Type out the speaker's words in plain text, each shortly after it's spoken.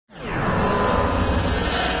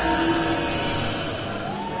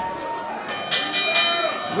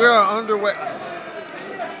We are underway.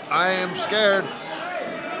 I am scared.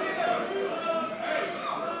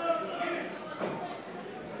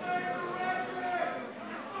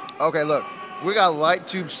 Okay, look. We got light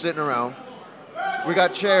tubes sitting around. We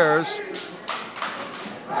got chairs.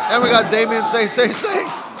 And we got Damian say.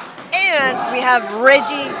 And we have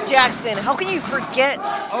Reggie Jackson. How can you forget?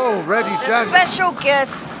 Oh, Reggie Jackson. Special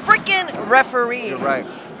guest, freaking referee. You're right.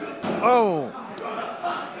 Oh.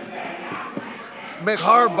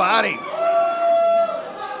 Hardbody.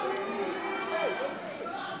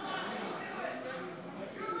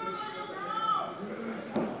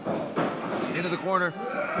 Into the corner.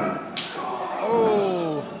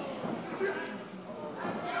 Oh.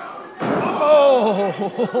 Oh.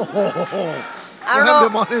 I don't know.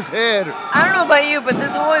 Him on his head. I don't know about you, but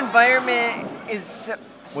this whole environment is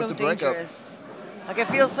so breakup. dangerous. Like, it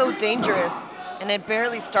feels so dangerous, and it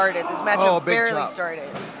barely started. This matchup barely started.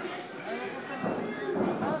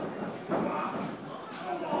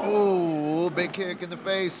 Oh, big kick in the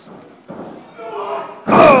face.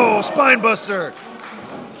 Oh, spine buster.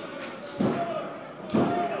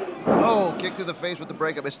 Oh, kick to the face with the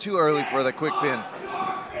breakup. It's too early for the quick pin.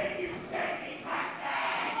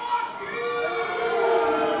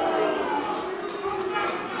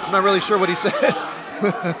 I'm not really sure what he said.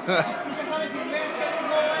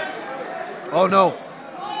 Oh, no.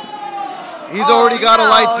 He's already got a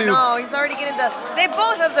light tube. No, he's already getting the... They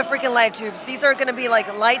both have the freaking light tubes. These are going to be like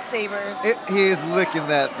lightsabers. He is licking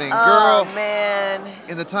that thing. Oh, girl, man.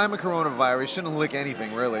 In the time of coronavirus, shouldn't lick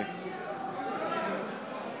anything, really.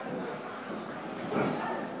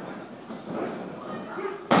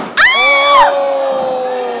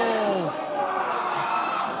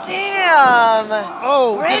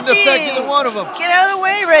 Oh, Reggie! Didn't affect either one of them. Get out of the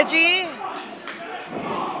way, Reggie.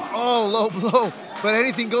 Oh, low blow. But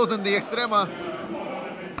anything goes in the extrema.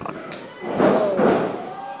 Oh.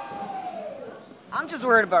 I'm just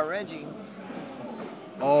worried about Reggie.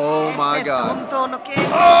 Oh, my God.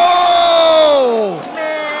 Oh!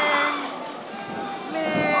 Man.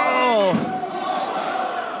 Oh.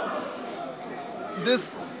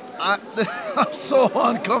 I'm so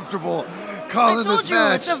uncomfortable calling this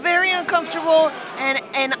match. It's a very uncomfortable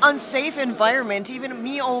and unsafe environment. Even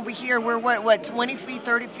me over here, we're what 20 feet,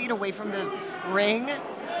 30 feet away from the ring.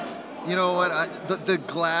 You know what? The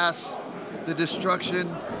glass, the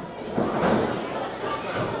destruction.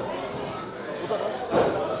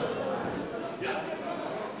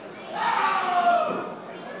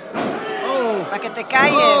 Oh. Para que te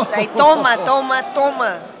calles. Ahí,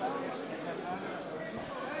 toma.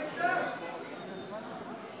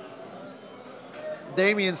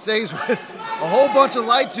 Damian says with a whole bunch of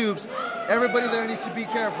light tubes. Everybody there needs to be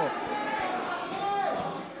careful.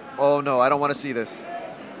 Oh no, I don't want to see this.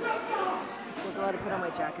 I'm so glad to put on my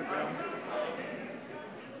jacket, bro.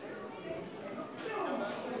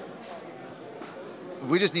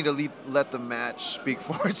 We just need to let the match speak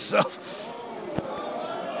for itself.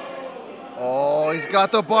 Oh, he's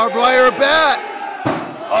got the barbed wire bat.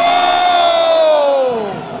 Oh!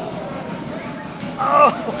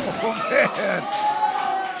 Oh, man.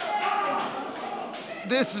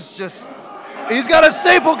 This is just, he's got a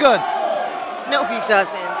staple gun. No, he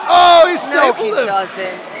doesn't. Oh, he stapled him.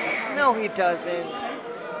 No, he doesn't.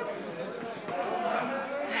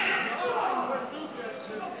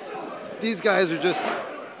 These guys are just,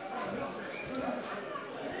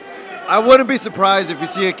 I wouldn't be surprised if you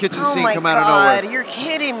see a kitchen sink come out of nowhere. You're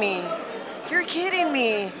kidding me. You're kidding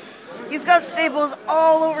me. He's got staples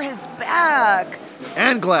all over his back.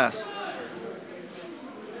 And glass.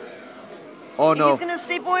 Oh no. He's gonna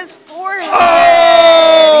staple his forehead.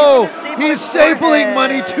 Oh! He's stapling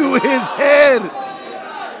money to his head.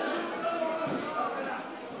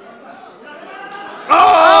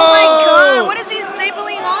 Oh my God! What is he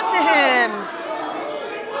stapling onto him?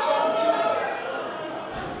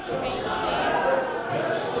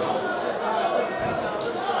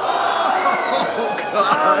 Oh God!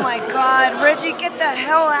 Oh my God! Reggie, get the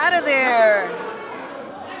hell out of there!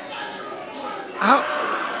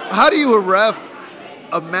 How do you ref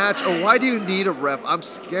a match, or why do you need a ref? I'm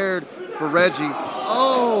scared for Reggie.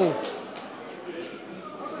 Oh!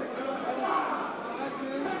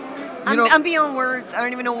 I'm beyond words. I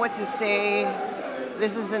don't even know what to say.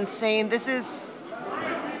 This is insane. This is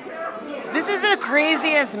the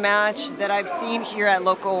craziest match that I've seen here at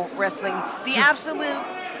Loko Wrestling. The absolute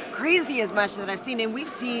craziest match that I've seen. And we've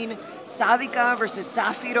seen Sadika versus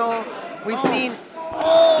Zafiro. We've seen,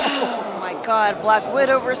 oh my God, Black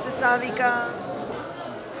Widow versus Sadika.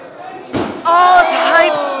 All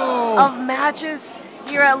types of matches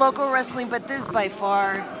here at Loko Wrestling, but this by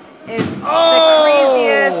far is the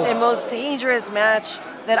craziest and most dangerous match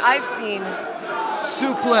that I've seen.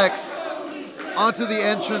 Suplex onto the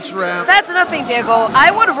entrance ramp. That's nothing, Diego.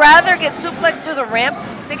 I would rather get suplexed to the ramp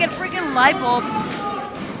than get freaking light bulbs.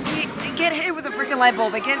 Get hit with a freaking light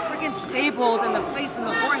bulb and get freaking stapled in the face and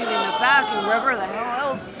the forehead and the back and wherever the hell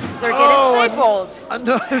else they're getting stapled.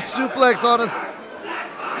 Another suplex on it.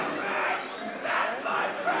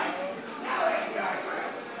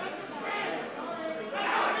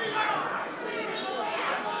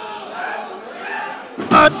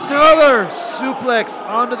 Another suplex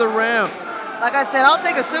onto the ramp. Like I said, I'll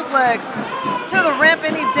take a suplex to the ramp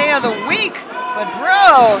any day of the week. But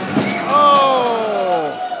bro.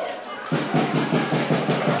 Oh.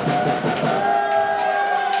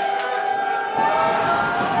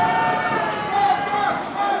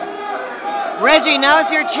 Reggie,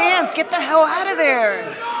 now's your chance. Get the hell out of there.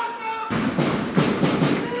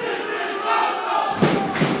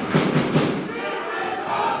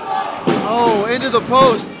 Oh, into the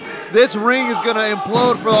post. This ring is going to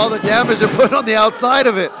implode for all the damage they put on the outside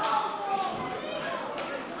of it.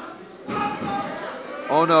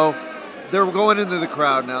 Oh no, they're going into the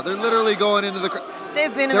crowd now. They're literally going into the crowd.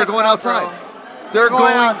 They've been in They're the going crowd, outside. bro. They're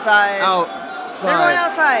going outside. They're going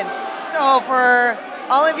outside. So for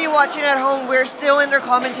all of you watching at home, we're still in their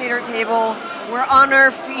commentator table. We're on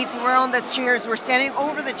our feet. We're on the chairs. We're standing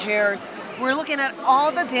over the chairs. We're looking at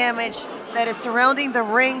all the damage that is surrounding the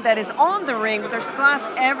ring, that is on the ring. There's glass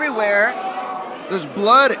everywhere. There's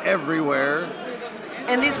blood everywhere.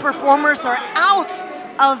 And these performers are out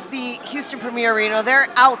of the Houston Premier Arena. They're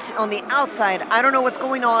out on the outside. I don't know what's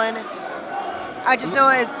going on. I just know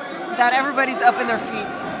that everybody's up in their feet.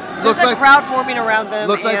 There's a crowd forming around them.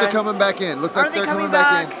 Looks like they're coming back in. Looks like they're coming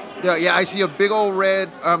back in. Yeah, I see a big old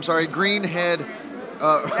green head.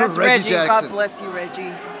 That's Reggie Jackson. God bless you,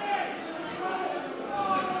 Reggie.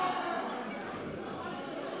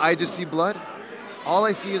 I just see blood. All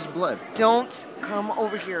I see is blood. Don't come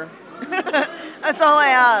over here. That's all I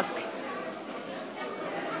ask.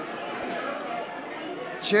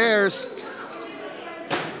 Chairs.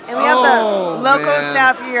 And we have the Loko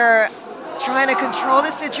staff here trying to control the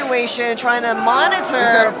situation, trying to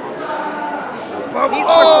monitor these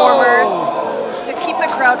performers to keep the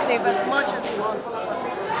crowd safe as much as possible.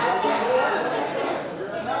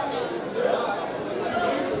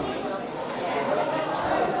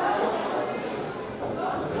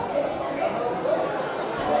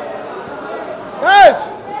 Guys!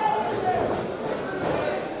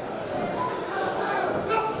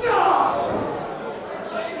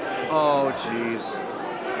 Oh, jeez.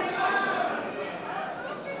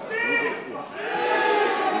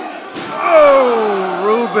 Oh,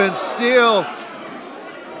 Ruben still.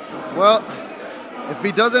 Well, if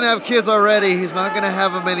he doesn't have kids already, he's not going to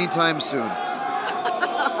have them anytime soon.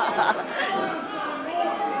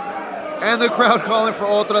 And the crowd calling for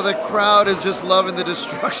Ultra. The crowd is just loving the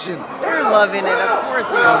destruction. They're loving it, of course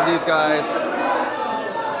they are. These guys.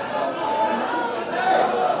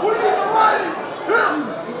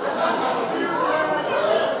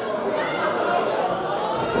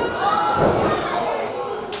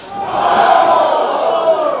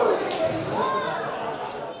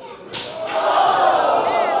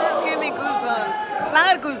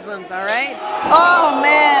 All right. Oh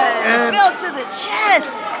man, belt to the chest.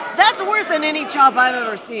 That's worse than any chop I've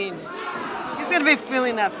ever seen. He's gonna be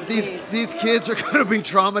feeling that for these kids are gonna be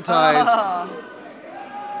traumatized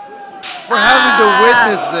for having to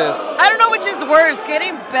witness this. I don't know which is worse,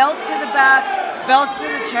 getting belts to the back, belts to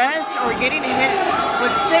the chest, or getting hit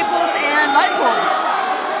with staples and light bulbs.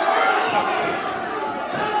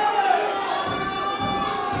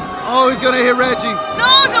 Oh, he's gonna hit Reggie.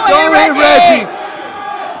 No, don't hit Reggie. Reggie.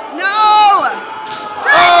 No!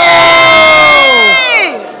 Reggie!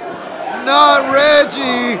 Oh! Not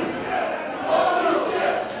Reggie!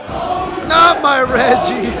 Not my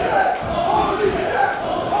Reggie!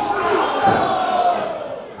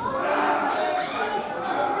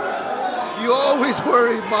 You always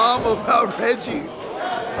worry, Mom, about Reggie.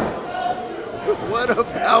 What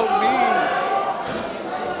about me?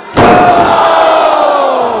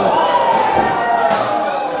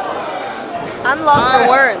 I'm lost for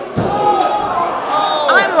words.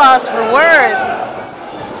 I'm lost for words.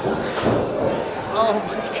 Oh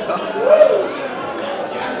my God.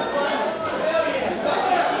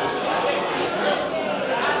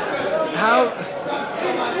 How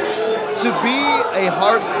to be a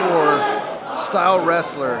hardcore style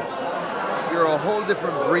wrestler, you're a whole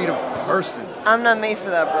different breed of person. I'm not made for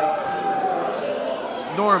that, bro.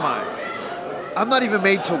 Nor am I. I'm not even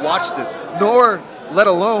made to watch this, nor let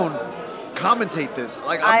alone commentate this.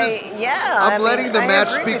 Like I'm letting the match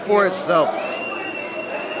speak for itself.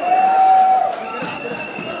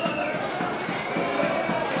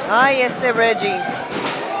 Ay, este Reggie.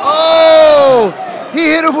 Oh! He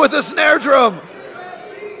hit him with a snare drum.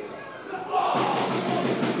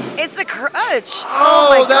 It's a crutch. Oh,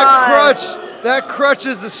 my that God. crutch. That crutch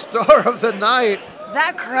is the star of the night.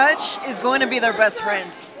 That crutch is going to be their best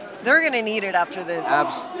friend. They're going to need it after this.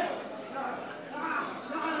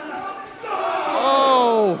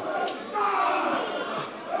 Oh!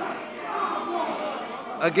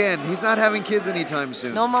 Again, he's not having kids anytime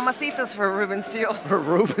soon. No mamacitas for Ruben Steele. For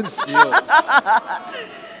Ruben Steele.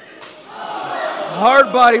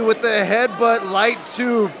 Hardbody with the headbutt light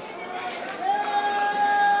tube.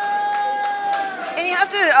 And you have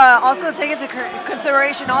to also take into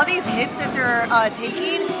consideration all these hits that they're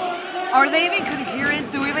taking. Are they even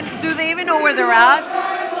coherent? Do they even know where they're at?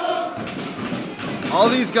 All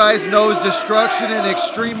these guys knows destruction and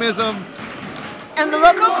extremism. And the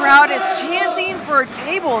local crowd is chanting for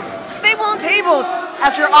tables. They want tables.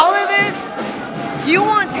 After all of this, you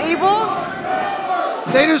want tables?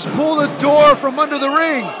 They just pulled a door from under the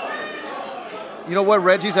ring. You know what?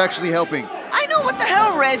 Reggie's actually helping. I know. What the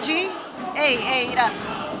hell, Reggie? Hey,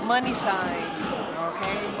 money sign,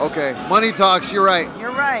 okay? Okay, money talks, you're right.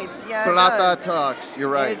 You're right, yeah, Plata talks, you're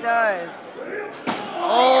right. It does.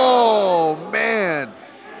 Oh, man.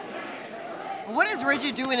 What is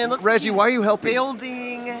Reggie doing? It looks Reggie, like why are you helping?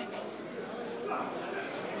 Building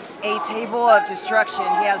a table of destruction.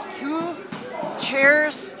 He has 2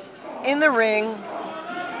 chairs in the ring.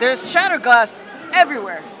 There's shattered glass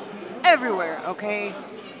everywhere, okay?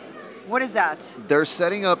 What is that? They're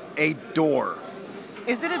setting up a door.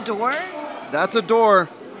 Is it a door? That's a door.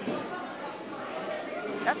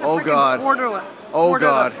 That's a freaking portal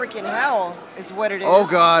of freaking hell is what it is. Oh,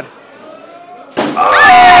 God.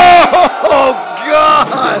 Oh,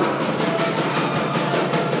 God!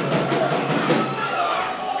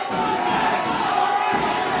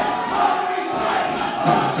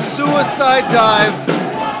 Suicide dive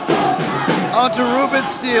onto Ruben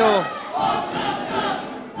Steele.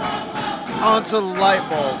 Onto light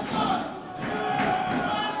bulbs.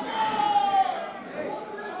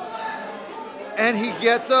 And he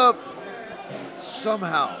gets up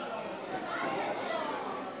somehow.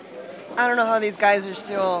 I don't know how these guys are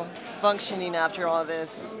still functioning after all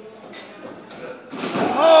this.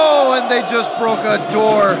 Oh, and they just broke a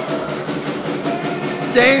door.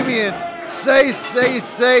 Damian,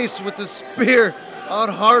 says with the spear on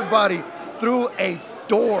Hardbody through a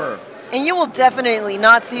door. And you will definitely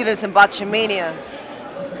not see this in Botchamania.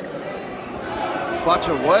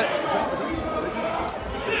 Botcha what?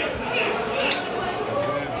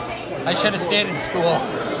 I should have stayed in school.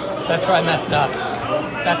 That's where I messed up.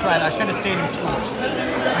 That's right, I should have stayed in school.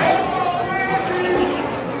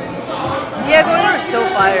 Diego, you're so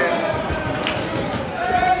fired.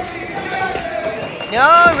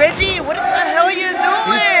 No, Reggie, what the hell are you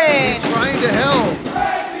doing? He's trying to help.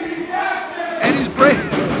 And he's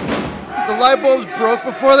breaking. The light bulbs broke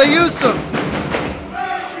before they used them.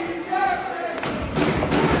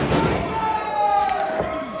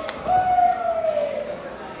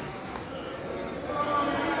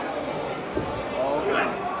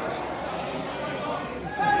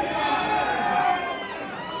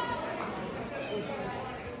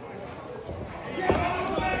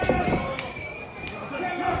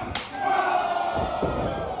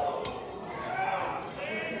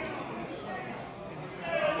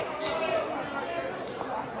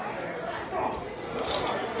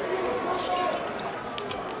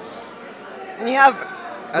 And you have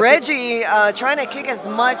Reggie trying to kick as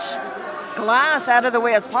much glass out of the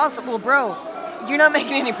way as possible. Bro, you're not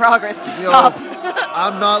making any progress. Just stop.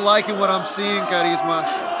 I'm not liking what I'm seeing, Carisma.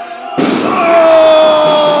 Oh!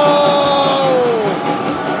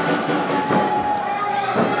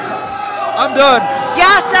 I'm done.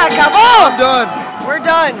 Ya se acabó. I'm done. We're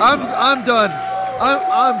done. I'm done.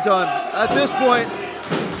 I'm done. At this point,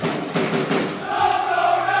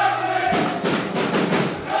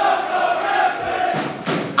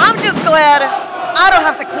 I'm just glad I don't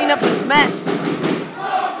have to clean up this mess.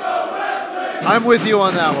 I'm with you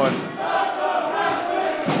on that one.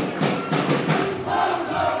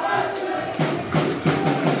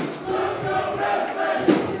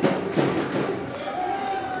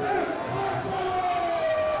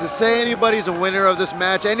 To say anybody's a winner of this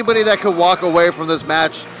match, anybody that could walk away from this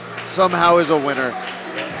match somehow is a winner.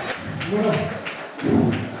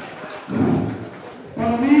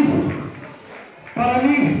 Para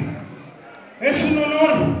mí es un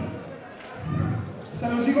honor, se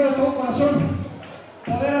los digo de todo corazón,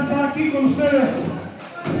 poder estar aquí con ustedes,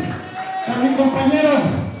 con mi compañero,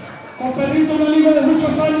 con Pedrito, un amigo de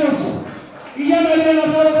muchos años, y ya me habían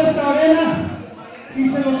hablado de esta arena, y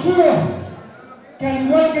se los juro que al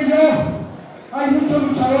igual que yo, hay muchos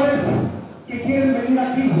luchadores que quieren venir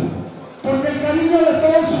aquí, porque el cariño de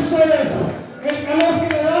todos ustedes, el calor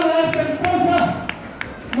que le dan a esta empresa,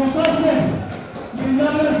 nos hace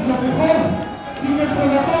brindarles lo mejor y que el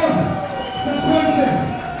promotor se esfuerce.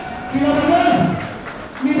 Y la verdad,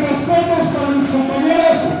 mis respetos para mis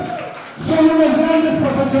compañeros, son unos grandes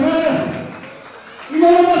profesionales.